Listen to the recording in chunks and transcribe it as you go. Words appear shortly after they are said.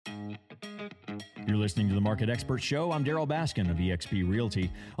You're listening to the Market Expert Show. I'm Darryl Baskin of eXp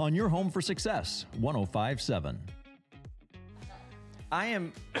Realty on your home for success, 105.7.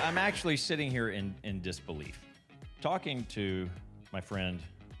 I'm actually sitting here in disbelief, talking to my friend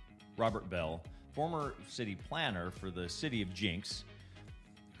Robert Bell, former city planner for the city of Jinx,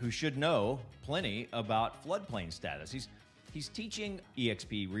 who should know plenty about floodplain status. He's teaching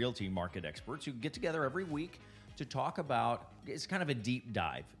eXp Realty market experts who get together every week to talk about, it's kind of a deep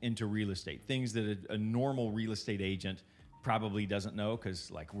dive into real estate, things that a normal real estate agent probably doesn't know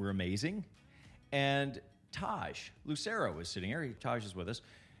because, like, we're amazing. And Taj Lucero is sitting here. Taj is with us.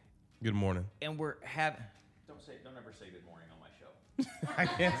 Good morning. And don't ever say good morning on my show. I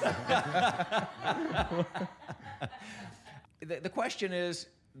can't. The question is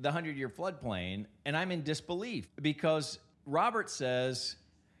the 100-year floodplain, and I'm in disbelief because Robert says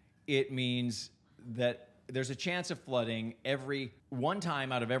it means that there's a chance of flooding every one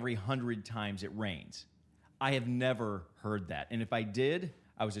time out of every 100 times it rains. I have never heard that. And if I did,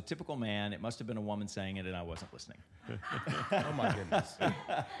 I was a typical man. It must have been a woman saying it, and I wasn't listening. Oh, my goodness.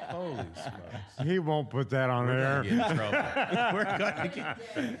 Holy smokes. He won't put that on air. We're going to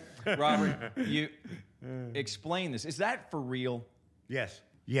get Robert, you explain this. Is that for real? Yes,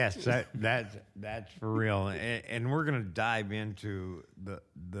 that's for real, and we're going to dive into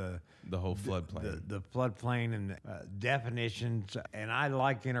the whole floodplain, the floodplain and definitions. And I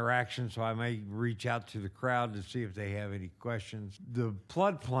like interaction, so I may reach out to the crowd to see if they have any questions. The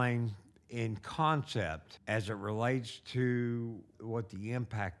floodplain, in concept, as it relates to what the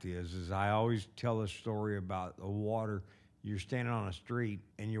impact is I always tell a story about the water. You're standing on a street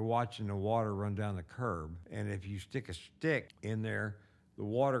and you're watching the water run down the curb, and if you stick a stick in there, the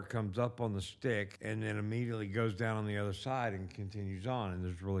water comes up on the stick and then immediately goes down on the other side and continues on, and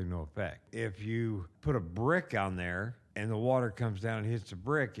there's really no effect. If you put a brick on there and the water comes down and hits the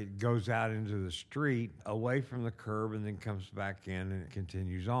brick, it goes out into the street away from the curb and then comes back in and it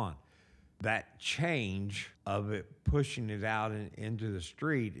continues on. That change of it pushing it out into the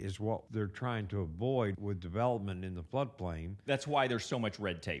street is what they're trying to avoid with development in the floodplain. That's why there's so much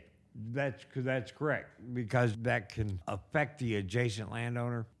red tape. That's correct, because that can affect the adjacent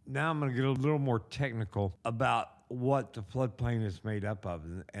landowner. Now I'm going to get a little more technical about what the floodplain is made up of.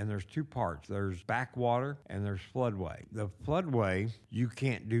 And there's two parts. There's backwater and there's floodway. The floodway, you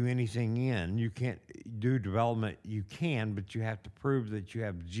can't do anything in. You can't do development. You can, but you have to prove that you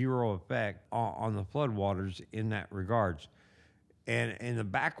have zero effect on the floodwaters in that regards. And in the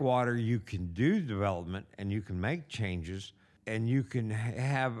backwater, you can do development and you can make changes, and you can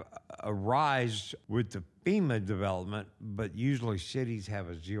have a rise with the FEMA development, but usually cities have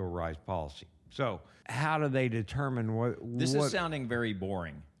a zero rise policy. So how do they determine what... This is sounding very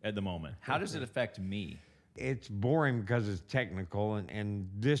boring at the moment. How does it affect me? It's boring because it's technical, and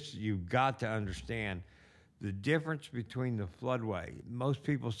this you've got to understand. The difference between the floodway, most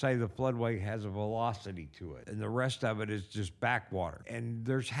people say the floodway has a velocity to it, and the rest of it is just backwater. And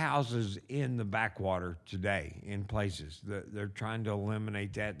there's houses in the backwater today in places. They're trying to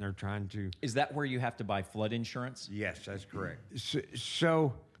eliminate that, and they're trying to... Is that where you have to buy flood insurance? Yes, that's correct.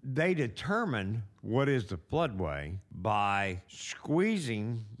 So they determine what is the floodway by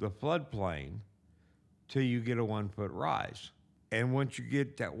squeezing the floodplain till you get a 1-foot rise. And once you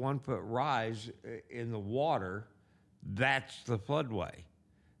get that 1-foot rise in the water, that's the floodway.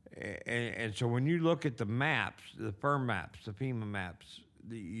 And so when you look at the maps, the firm maps, the FEMA maps,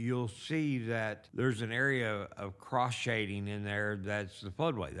 you'll see that there's an area of cross shading in there that's the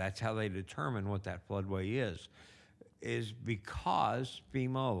floodway. That's how they determine what that floodway is because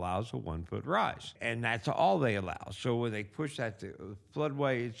FEMA allows a 1-foot rise. And that's all they allow. So when they push that to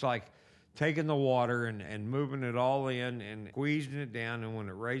floodway, it's like taking the water and moving it all in and squeezing it down, and when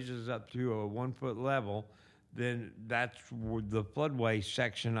it raises up to a 1-foot level, then that's the floodway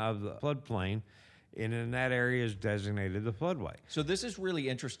section of the floodplain, and in that area is designated the floodway. So this is really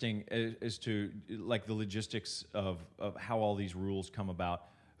interesting as to like the logistics of how all these rules come about.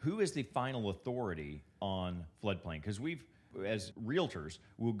 Who is the final authority on floodplain? Because we've, as realtors,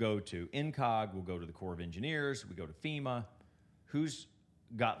 we'll go to INCOG, we'll go to the Corps of Engineers, we go to FEMA. Who's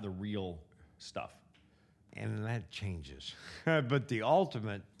got the real stuff? And that changes. But the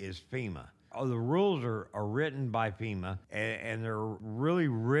ultimate is FEMA. The rules are written by FEMA, and they're really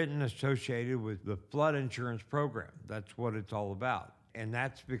written associated with the flood insurance program. That's what it's all about. And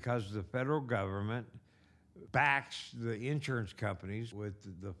that's because the federal government backs the insurance companies with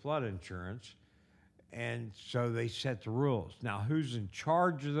the flood insurance, and so they set the rules. Now, who's in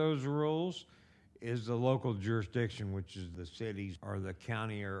charge of those rules is the local jurisdiction, which is the cities or the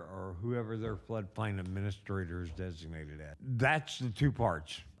county or whoever their floodplain administrator is designated at. That's the two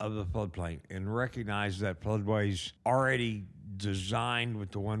parts of the floodplain. And recognize that floodways already designed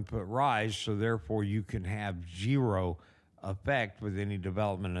with the 1 foot rise, so therefore you can have zero effect with any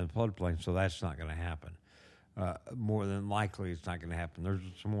development in the floodplain. So that's not going to happen. More than likely, it's not going to happen. There's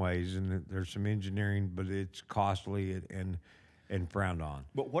some ways, and there's some engineering, but it's costly and frowned on.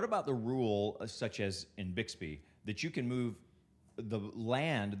 But what about the rule, such as in Bixby, that you can move the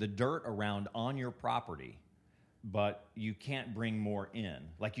land, the dirt around on your property, but you can't bring more in?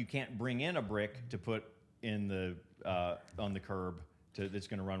 Like you can't bring in a brick to put in the on the curb that's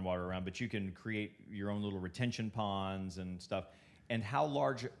going to run water around, but you can create your own little retention ponds and stuff. And how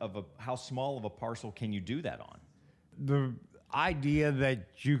small of a parcel can you do that on? The idea that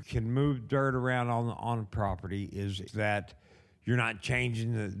you can move dirt around on a property is that you're not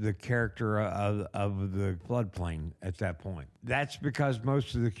changing the character of the floodplain at that point. That's because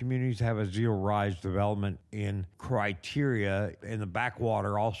most of the communities have a zero rise development in criteria in the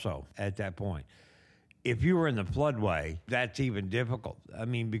backwater also at that point. If you were in the floodway, that's even difficult. I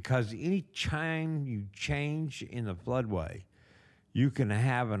mean, because any time you change in the floodway, you can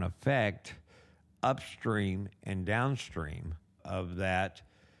have an effect upstream and downstream of that.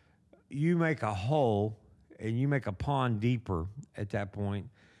 You make a hole and you make a pond deeper at that point,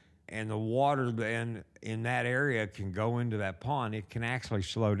 and the water then in that area can go into that pond. It can actually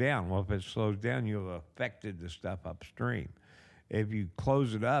slow down. Well, if it slows down, you've affected the stuff upstream. If you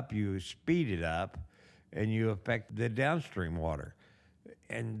close it up, you speed it up, and you affect the downstream water.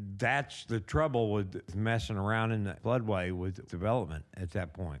 And that's the trouble with messing around in the floodway with development at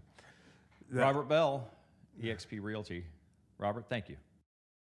that point. Robert Bell, eXp Realty. Robert, thank you.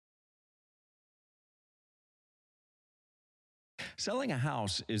 Selling a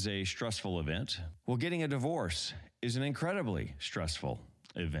house is a stressful event. Well, getting a divorce is an incredibly stressful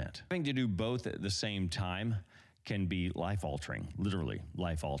event. Having to do both at the same time can be life-altering, literally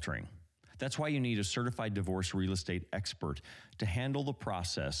life-altering. That's why you need a certified divorce real estate expert to handle the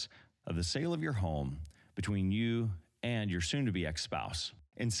process of the sale of your home between you and your soon-to-be ex-spouse.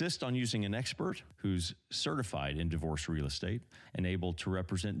 Insist on using an expert who's certified in divorce real estate and able to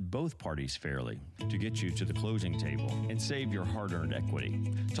represent both parties fairly to get you to the closing table and save your hard-earned equity.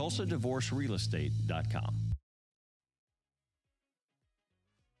 TulsaDivorceRealEstate.com.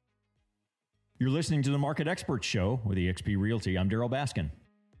 You're listening to the Market Expert Show with eXp Realty. I'm Darryl Baskin.